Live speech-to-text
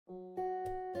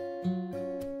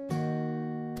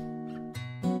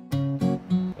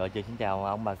Rồi Trường xin chào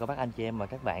ông bà cô bác anh chị em và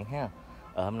các bạn ha.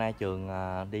 Hôm nay Trường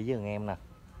đi với thằng em nè.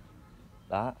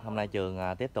 Đó, hôm nay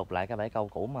Trường tiếp tục lại cái bãi câu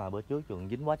cũ mà bữa trước Trường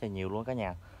dính quá trời nhiều luôn cả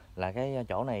nhà. Là cái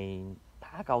chỗ này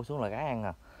thả câu xuống là cá ăn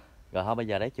à. Rồi thôi bây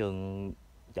giờ để Trường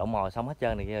chọn mồi xong hết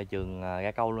trơn này kia rồi Trường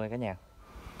ra câu luôn cả nhà.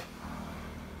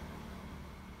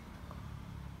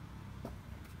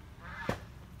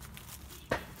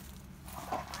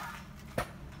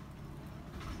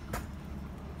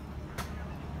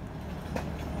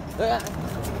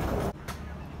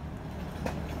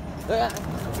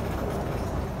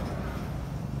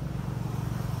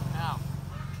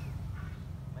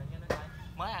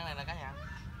 Mới ăn này nè cả nhà.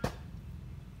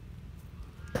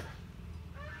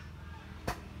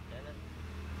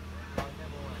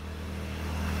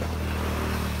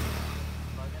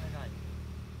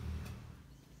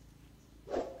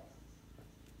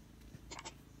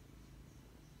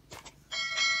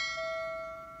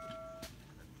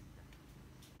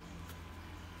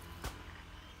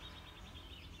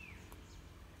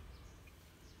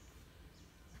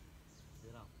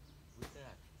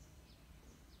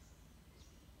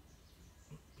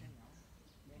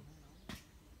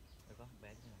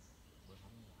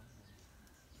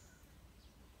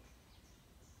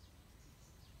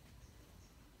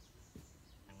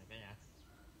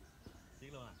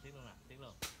 Tiếc luôn nè, tiếc luôn nè, tiếc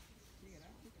luôn.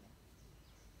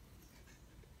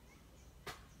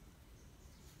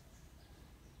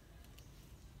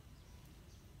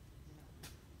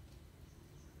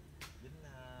 Dính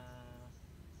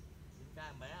dính cá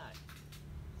em bé rồi.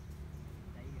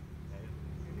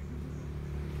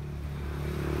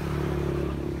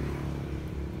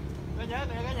 Có nhớ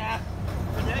nè cả nhà.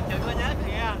 Có nhớ chừng có nhớ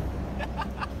kìa.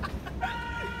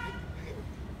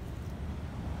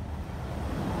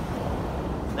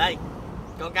 Đây,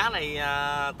 con cá này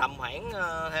tầm khoảng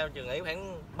theo Trường nghĩ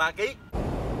khoảng 3 kg.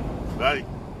 Đây,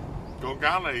 con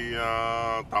cá này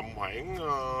tầm khoảng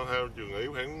theo Trường nghĩ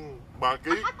khoảng 3 kg.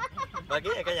 3 kg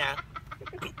này cả nhà.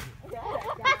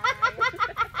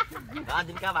 Đó, anh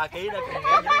dính cá 3 kg đó con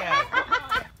nghe dính nha.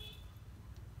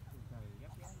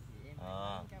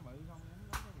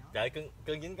 Trời,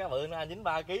 cưng dính cá bự nó, anh dính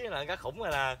 3 kg là cá khủng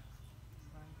rồi nè.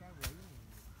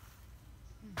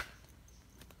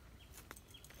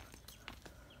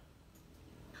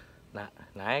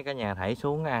 Nãy cả nhà thảy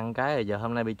xuống ăn cái rồi giờ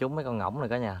hôm nay bị trúng mấy con ngỗng này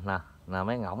cả nhà nè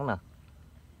mấy ngỗng nè.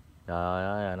 Trời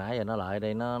ơi, rồi nãy giờ nó lại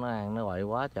đây nó ăn nó quậy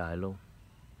quá trời luôn.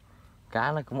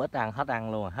 Cá nó cũng ít ăn, hết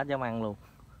ăn luôn, hết dám ăn luôn.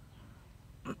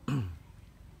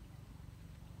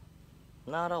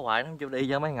 Nó quậy nó không chịu đi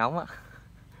cho mấy ngỗng á.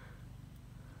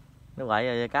 Nó quậy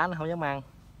rồi cá nó không dám ăn.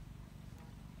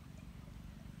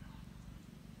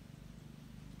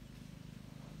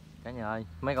 Cả nhà ơi,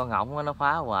 mấy con ngỗng nó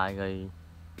phá hoài rồi.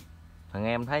 Thằng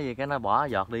em thấy gì cái nó bỏ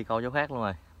giọt đi câu chỗ khác luôn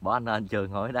rồi. Bỏ anh lên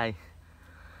Trường ngồi ở đây.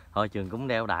 Thôi Trường cũng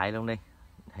đeo đại luôn đi.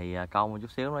 Thì câu một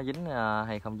chút xíu nó dính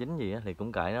hay không dính gì thì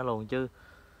cũng kệ nó luôn chứ.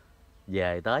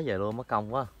 Tới về luôn mất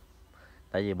công quá.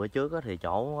 Tại vì bữa trước thì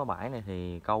chỗ bãi này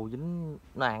thì câu dính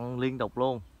nó ăn liên tục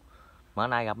luôn. Mà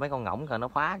nay gặp mấy con ngỗng kìa nó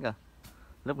phá kìa.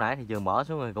 Lúc nãy thì Trường bỏ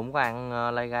xuống rồi cũng có ăn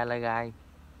lay gai.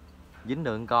 Dính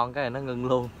được con cái này nó ngưng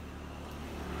luôn.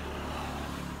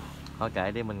 Thôi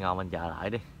kệ đi, mình ngồi mình chờ lại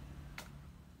đi.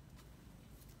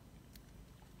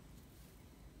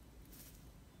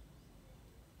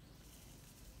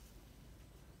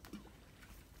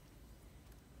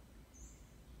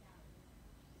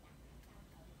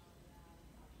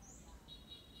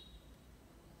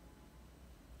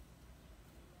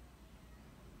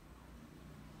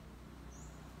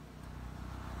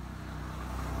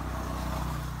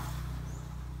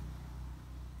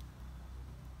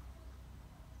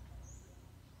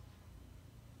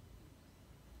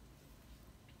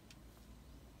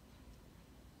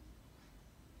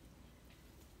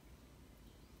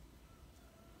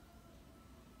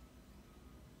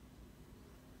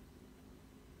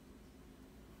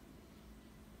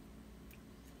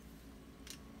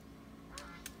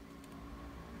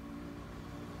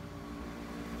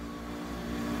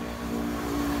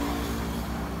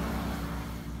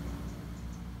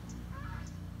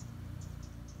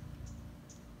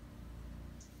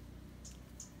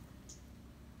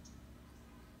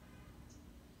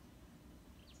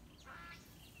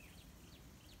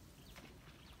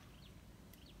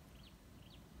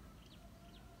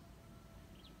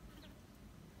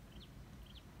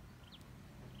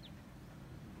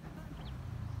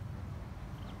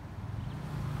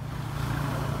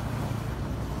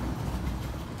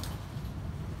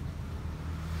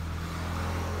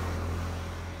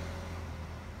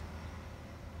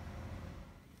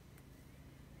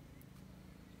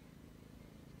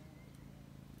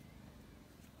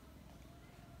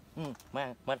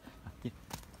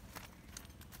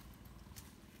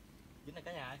 Dính này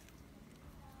cả nhà ơi.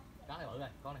 Cá này bự rồi,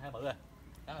 con này hơi bự rồi.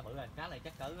 Cá này bự rồi, cá này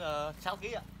chắc cỡ 6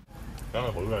 kg á. Cá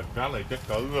này bự rồi, cá này chắc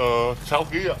cỡ 6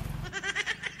 kg á.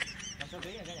 6 kg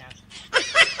nha cả nhà.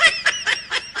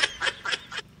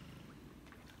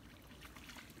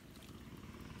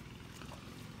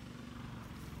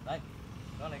 Đây,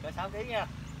 con này cỡ 6 kg nha.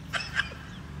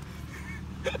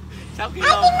 6 kg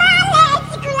luôn.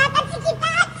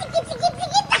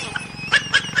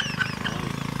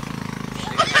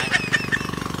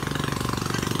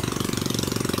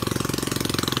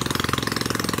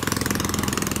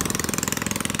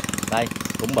 Đây,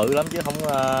 cũng bự lắm chứ không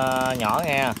nhỏ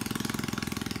nha.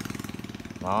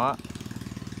 Đó.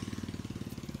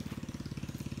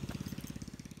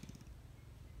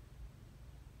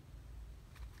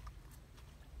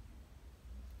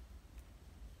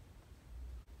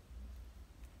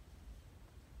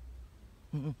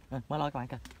 Mới lôi các bạn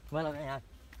kìa, mới lôi cả nhà.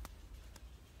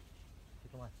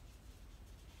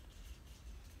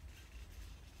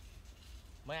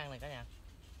 Mới ăn này cả nhà.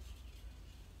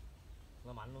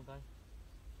 Nó mạnh luôn coi.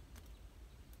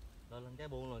 Lên cái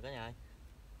buông rồi cả nhà ơi.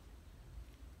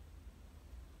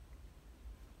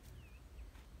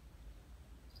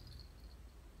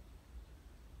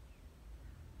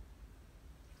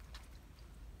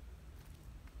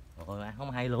 Rồi ăn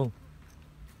không hay luôn.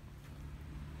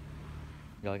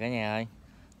 Rồi cả nhà ơi,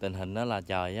 tình hình đó là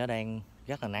trời nó đang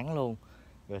rất là nắng luôn.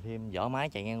 Rồi thêm vỏ máy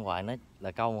chạy ngang ngoài nó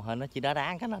là câu mà hơi nó chỉ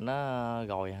đá cái là nó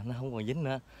rồi nó không còn dính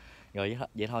nữa. Rồi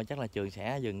vậy thôi chắc là Trường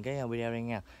sẽ dừng cái video đây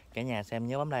nha. Cả nhà xem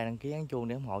nhớ bấm like, đăng ký, ấn chuông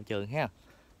để ủng hộ Trường ha.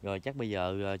 Rồi chắc bây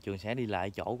giờ Trường sẽ đi lại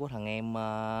chỗ của thằng em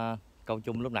câu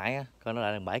chung lúc nãy á, coi nó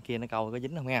lại đằng bãi kia nó câu có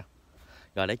dính không nha.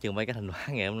 Rồi để Trường quay cái thành quả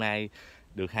ngày hôm nay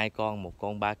được 2 con, một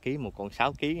con 3 kg, một con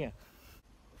 6 kg nha.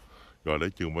 Rồi để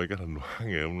Trường quay cái thành quả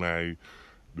ngày hôm nay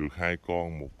được 2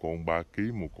 con, một con 3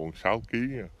 kg, một con 6 kg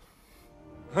nha.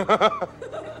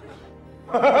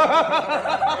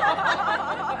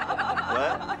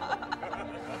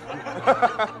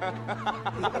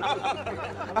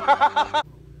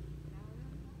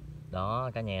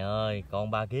 Đó cả nhà ơi,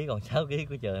 con 3 kg, con 6 kg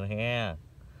của Trường này nha.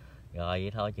 Rồi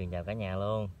vậy thôi Trường chào cả nhà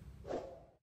luôn.